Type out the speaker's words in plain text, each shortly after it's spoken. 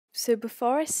So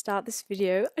before I start this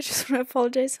video, I just want to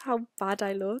apologise for how bad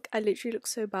I look. I literally look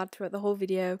so bad throughout the whole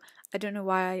video. I don't know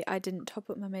why I didn't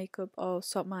top up my makeup or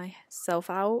sort myself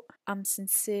out. I'm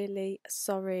sincerely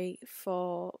sorry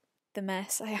for the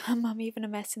mess I am. I'm even a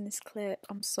mess in this clip.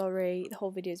 I'm sorry. The whole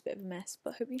video is a bit of a mess,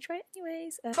 but I hope you try it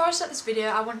anyways. Before I start this video,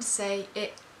 I want to say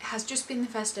it has just been the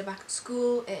first day back at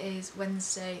school. It is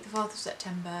Wednesday, the 4th of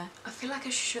September. I feel like I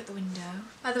should shut the window.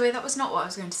 By the way, that was not what I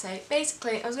was going to say.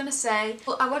 Basically, I was going to say,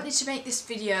 well, I wanted to make this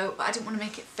video, but I didn't want to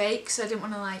make it fake, so I didn't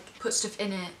want to like put stuff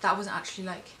in it that I wasn't actually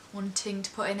like wanting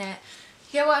to put in it.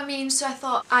 You get what I mean? So I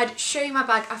thought I'd show you my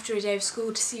bag after a day of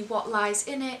school to see what lies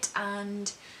in it,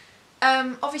 and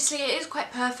obviously it is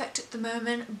quite perfect at the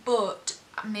moment, but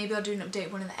maybe I'll do an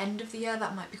update one at the end of the year.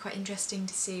 That might be quite interesting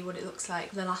to see what it looks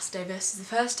like the last day versus the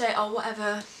first day or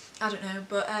whatever. I don't know,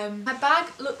 but my bag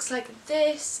looks like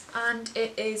this, and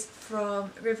it is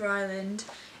from River Island.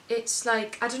 It's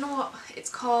like, I don't know what it's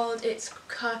called, it's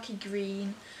khaki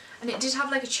green, and it did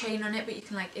have like a chain on it, but you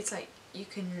can like, it's like, you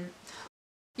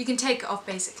can take it off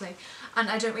basically, and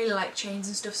I don't really like chains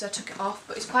and stuff, so I took it off.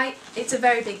 But it's a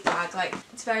very big bag, like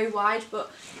it's very wide,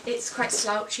 but it's quite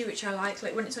slouchy, which I like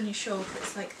when it's on your shoulder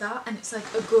it's like that, and it's like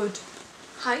a good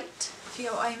height, if you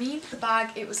know what I mean. The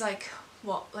bag, it was like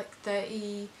what, like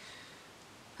 30,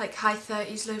 like high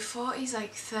 30s low 40s,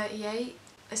 like 38.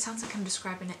 It sounds like I'm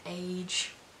describing an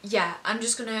age. Yeah, I'm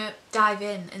just gonna dive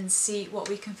in and see what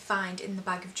we can find in the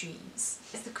bag of dreams.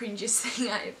 It's the cringiest thing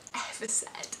I've ever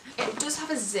said. It does have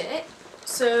a zip,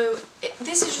 so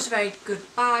this is just a very good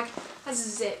bag. It has a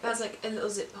zip, it has like a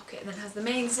little zip pocket, and then it has the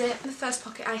main zip. In the first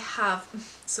pocket I have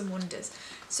some wonders.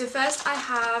 So first I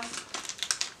have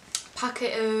a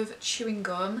packet of chewing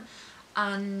gum,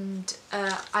 and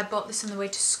I bought this on the way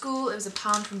to school. It was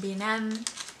 £1 from B&M,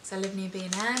 because I live near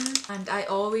B&M, and I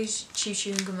always chew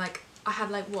chewing gum. Like, I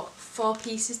had like what, 4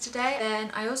 pieces today.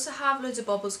 Then I also have loads of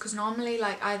bubbles, because normally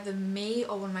like either me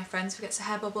or one of my friends forgets a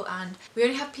hair bubble, and we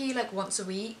only have PE like once a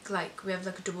week. Like, we have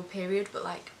like a double period, but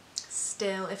like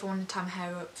still, if I want to tie my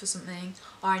hair up for something,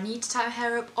 or I need to tie my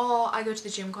hair up, or I go to the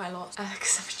gym quite a lot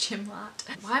because I'm a gym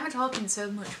lad. Why am I talking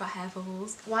so much about hair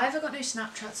bubbles? Why have I got no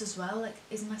Snapchats as well? Like,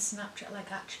 is my Snapchat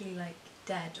like actually like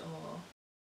dead, or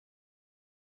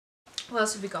what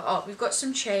else have we got? Oh, we've got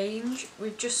some change.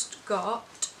 We've just got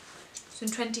some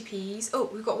 20p's.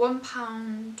 Oh, we've got £1,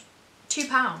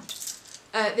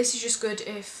 £2. This is just good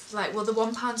if like, well, the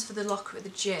 £1's for the locker at the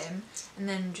gym, and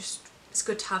then just it's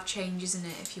good to have change, isn't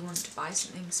it, if you want to buy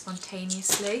something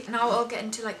spontaneously. Now I'll get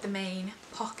into like the main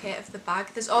pocket of the bag.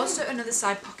 There's also another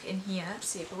side pocket in here.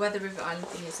 See, but where the River Island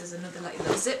thing is, there's another like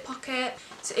little zip pocket.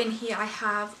 So in here I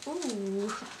have,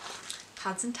 ooh,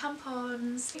 pads and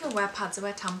tampons. I think I wear pads, I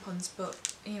wear tampons, but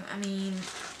you know, I mean,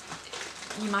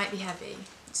 you might be heavy,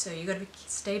 so you gotta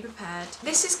stay prepared.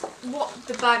 This is what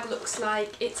the bag looks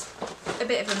like. It's a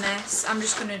bit of a mess. I'm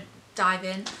just gonna dive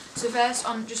in. So first,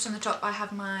 just on the top, I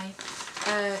have my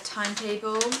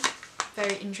timetable.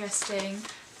 Very interesting.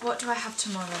 What do I have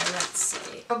tomorrow? Let's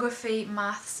see. Geography,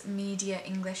 maths, media,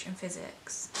 English and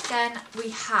physics. Then we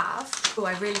have, oh,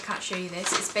 I really can't show you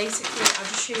this. It's basically, I'll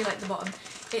just show you like the bottom.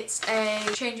 It's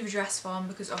a change of address form,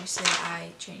 because obviously I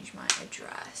changed my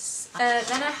address.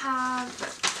 Then I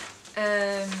have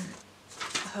a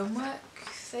homework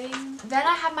thing. Then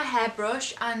I have my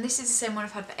hairbrush, and this is the same one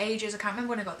I've had for ages. I can't remember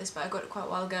when I got this, but I got it quite a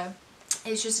while ago.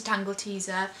 It's just a tangle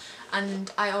teaser,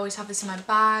 and I always have this in my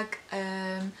bag.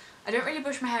 I don't really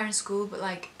brush my hair in school, but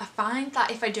like, I find that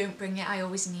if I don't bring it, I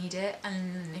always need it,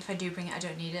 and if I do bring it, I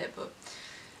don't need it. But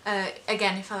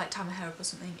again, if I like tie my hair up or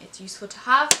something, it's useful to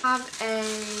have. I have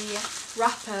a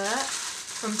wrapper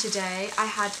from today. I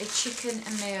had a chicken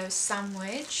and mayo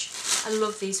sandwich. I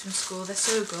love these from school, they're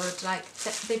so good. Like,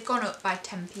 they've gone up by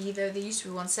 10p though. They used to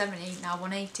be 170, now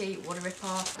 180, what a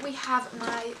rip-off. We have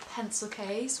my pencil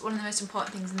case, one of the most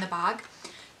important things in the bag.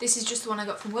 This is just the one I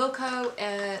got from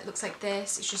Wilko. Looks like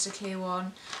this, it's just a clear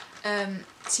one.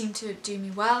 Seemed to do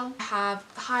me well. I have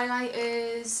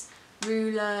highlighters,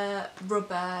 ruler,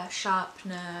 rubber,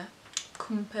 sharpener,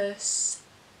 compass,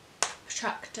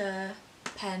 protractor,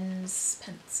 pens,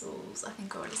 pencils. I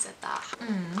think I already said that.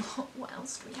 What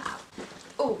else do we have?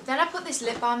 Oh, then I put this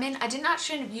lip balm in. I didn't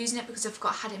actually end up using it because I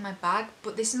forgot I had it in my bag,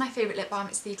 but this is my favourite lip balm.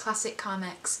 It's the classic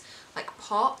Carmex like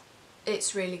pot.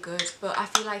 It's really good, but I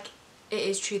feel like it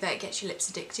is true that it gets your lips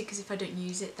addicted, because if I don't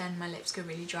use it, then my lips go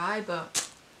really dry. But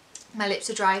my lips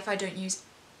are dry if I don't use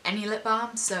any lip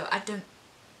balm, so I don't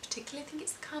particularly think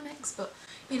it's the Carmex, but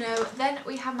you know. Then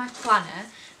we have my planner.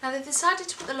 Now they've decided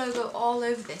to put the logo all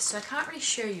over this, so I can't really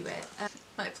show you it.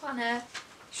 My planner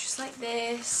is just like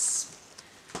this.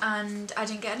 and I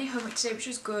didn't get any homework today, which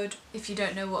was good. If you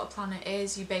don't know what a planner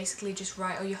is, you basically just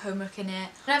write all your homework in it.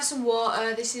 I have some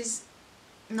water. This is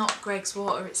not Greg's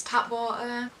water, it's tap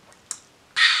water.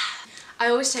 I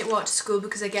always take water to school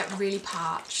because I get really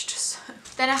parched. So.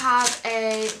 Then I have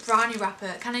a brownie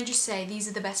wrapper. Can I just say, these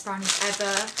are the best brownies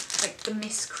ever. Like the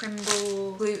Miss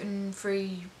Crimble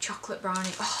gluten-free chocolate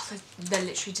brownie. Oh, they're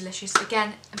literally delicious.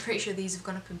 Again, I'm pretty sure these have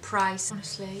gone up in price.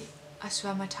 Honestly, I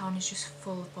swear my town is just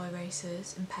full of boy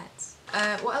racers and pets.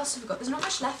 What else have we got? There's not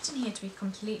much left in here, to be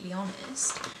completely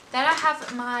honest. Then I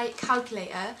have my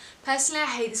calculator. Personally, I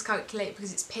hate this calculator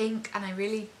because it's pink and I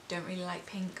really don't really like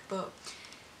pink, but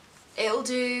it'll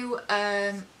do.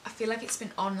 I feel like it's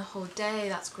been on the whole day.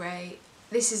 That's great.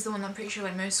 This is the one I'm pretty sure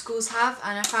like most schools have,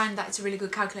 and I find that it's a really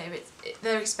good calculator.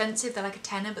 They're expensive, they're like a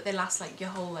tenner, but they last like your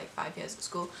whole like 5 years at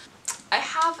school.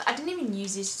 I didn't even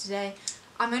use these today.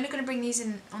 I'm only going to bring these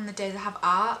in on the days I have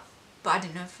art, but I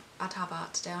didn't know if I'd have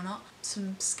art today or not.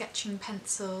 Some sketching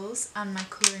pencils and my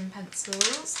colouring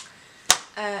pencils,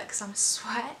 because I'm a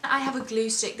sweat. I have a glue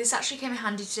stick. This actually came in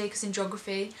handy today because in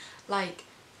geography, like,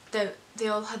 they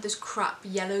all had those crap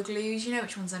yellow glues, you know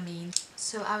which ones I mean.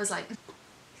 So I was like,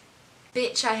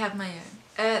 bitch, I have my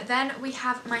own. Then we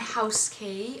have my house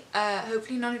key.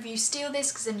 Hopefully none of you steal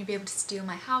this because then you'll be able to steal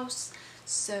my house.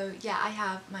 So yeah, I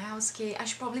have my house key. I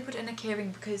should probably put it in a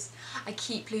keyring because I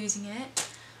keep losing it.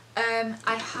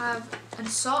 I have an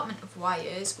assortment of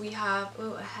wires. We have,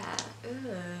 oh, a hair.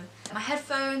 Ugh. My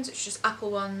headphones, which are just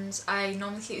Apple ones. I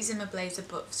normally keep these in my blazer,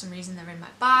 but for some reason they're in my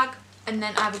bag. And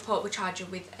then I have a portable charger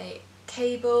with a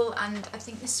cable, and I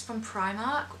think this is from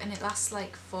Primark, and it lasts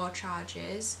like 4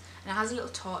 charges, and it has a little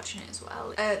torch in it as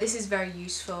well. This is very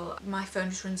useful. My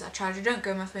phone just runs out of charge. I don't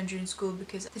go on my phone during school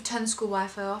because they've turned school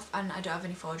Wi-Fi off, and I don't have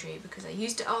any 4G because I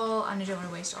used it all and I don't want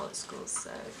to waste it all at school,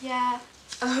 so yeah.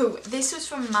 Oh, this was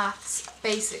from maths.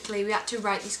 Basically, we had to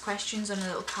write these questions on a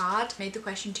little card. Made the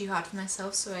question too hard for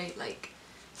myself, so I like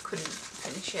couldn't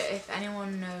finish it. If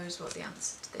anyone knows what the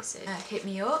answer to this is, hit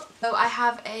me up. So I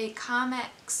have a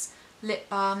Carmex lip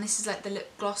balm. This is like the lip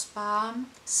gloss balm.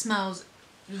 Smells,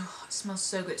 ugh, it smells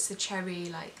so good. It's the cherry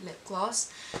like lip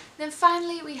gloss. And then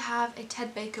finally we have a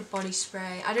Ted Baker body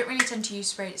spray. I don't really tend to use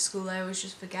spray at school. I always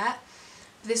just forget.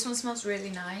 This one smells really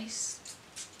nice.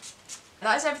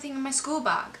 That is everything in my school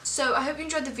bag. So I hope you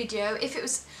enjoyed the video.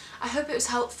 I hope it was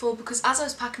helpful, because as I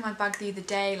was packing my bag the other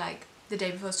day, like the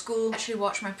day before school, I actually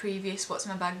watched my previous what's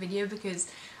in my bag video because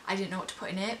I didn't know what to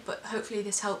put in it, but hopefully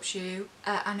this helps you.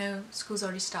 I know school's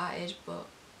already started, but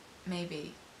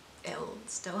maybe it'll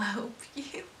still help you.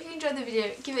 If you enjoyed the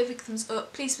video, give it a big thumbs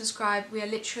up. Please subscribe. We are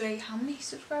literally, how many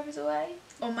subscribers away?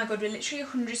 Oh my god, we're literally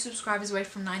 100 subscribers away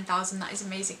from 9,000. That is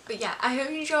amazing. But yeah, I hope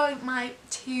you enjoy my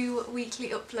 2 weekly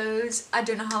uploads. I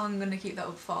don't know how long I'm going to keep that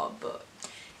up for, but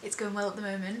it's going well at the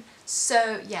moment.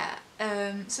 So yeah,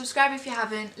 subscribe if you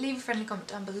haven't, leave a friendly comment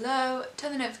down below,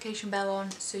 turn the notification bell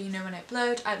on so you know when I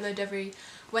upload. I upload every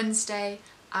Wednesday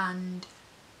and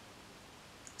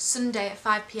Sunday at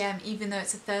 5 PM, even though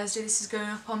it's a Thursday this is going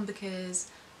up on because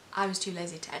I was too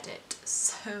lazy to edit.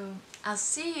 So I'll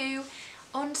see you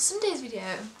on Sunday's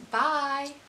video. Bye!